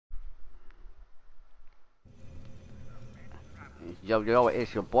Yo,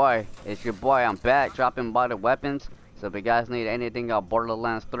 it's your boy. It's your boy. I'm back dropping modded weapons. So if you guys need anything on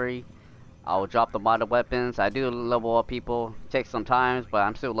Borderlands 3, I will drop the modded weapons. I do level up people. Takes some time, but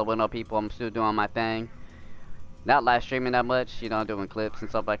I'm still leveling up people. I'm still doing my thing. Not live streaming that much, you know, doing clips and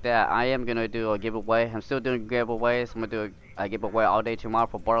stuff like that. I am gonna do a giveaway. I'm still doing giveaways. I'm gonna do a giveaway all day tomorrow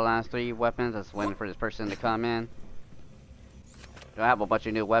for Borderlands 3 weapons. Just waiting for this person to come in. I have a bunch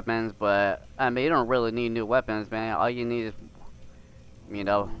of new weapons, but I mean, you don't really need new weapons, man. All you need is, you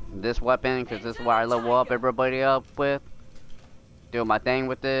know, this weapon, because this is what I level up everybody up with. Doing my thing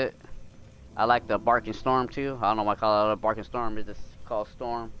with it. I like the Barking Storm too. I don't know why I call it a Barking Storm. It's just called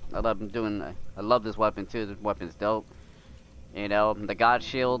Storm. I love this weapon too. This weapon's dope. You know, the God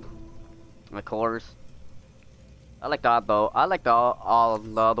Shield, of course. I like all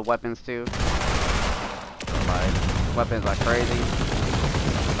the other weapons too. Like, weapons are crazy.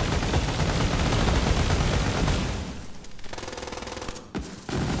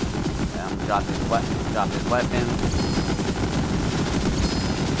 Yeah, I'm gonna drop this weapon.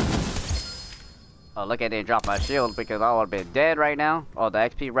 Oh, look, I didn't drop my shield because I would have been dead right now. Oh, the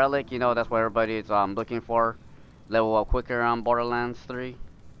XP relic, you know, that's what everybody's looking for. Level up quicker on Borderlands 3.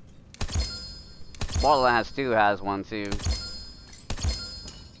 Borderlands 2 has one too.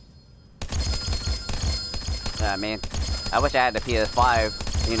 Yeah, I mean, I wish I had the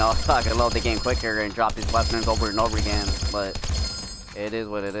PS5, you know, so I could load the game quicker and drop these weapons over and over again, but it is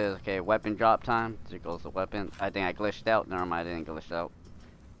what it is. Okay, weapon drop time. There goes the weapon. I think I glitched out. Never mind, I didn't glitch out.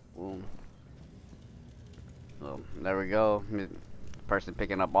 Boom. So, there we go. Person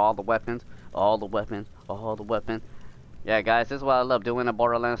picking up all the weapons. All the weapons. All the weapons. Yeah, guys, this is what I love doing in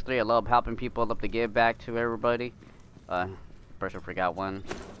Borderlands 3. I love helping people. I love to give back to everybody. Person forgot one.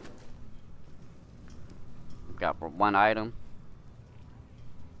 Got for one item.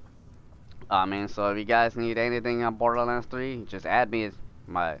 I mean, so if you guys need anything on Borderlands 3, just add me as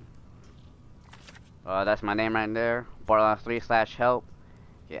my... that's my name right there. Borderlands 3/help.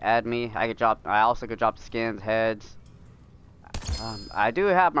 You add me. I also could drop the skins, heads. I do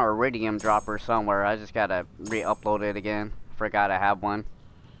have my Iridium dropper somewhere. I just gotta re-upload it again. Forgot I have one.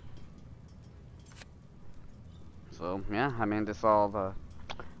 So yeah, I mean, this is all the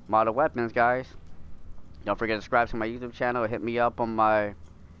modded weapons, guys. Don't forget to subscribe to my YouTube channel. Hit me up on my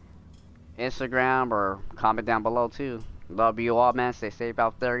Instagram or comment down below too. Love you all, man. Stay safe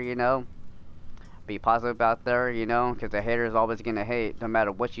out there, you know. Be positive out there, you know, because the haters always gonna hate no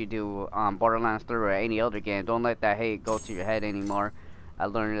matter what you do on Borderlands 3 or any other game. Don't let that hate go to your head anymore. I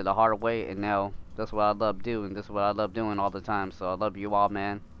learned it the hard way, and now that's what I love doing. This is what I love doing all the time. So I love you all,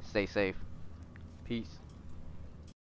 man. Stay safe. Peace.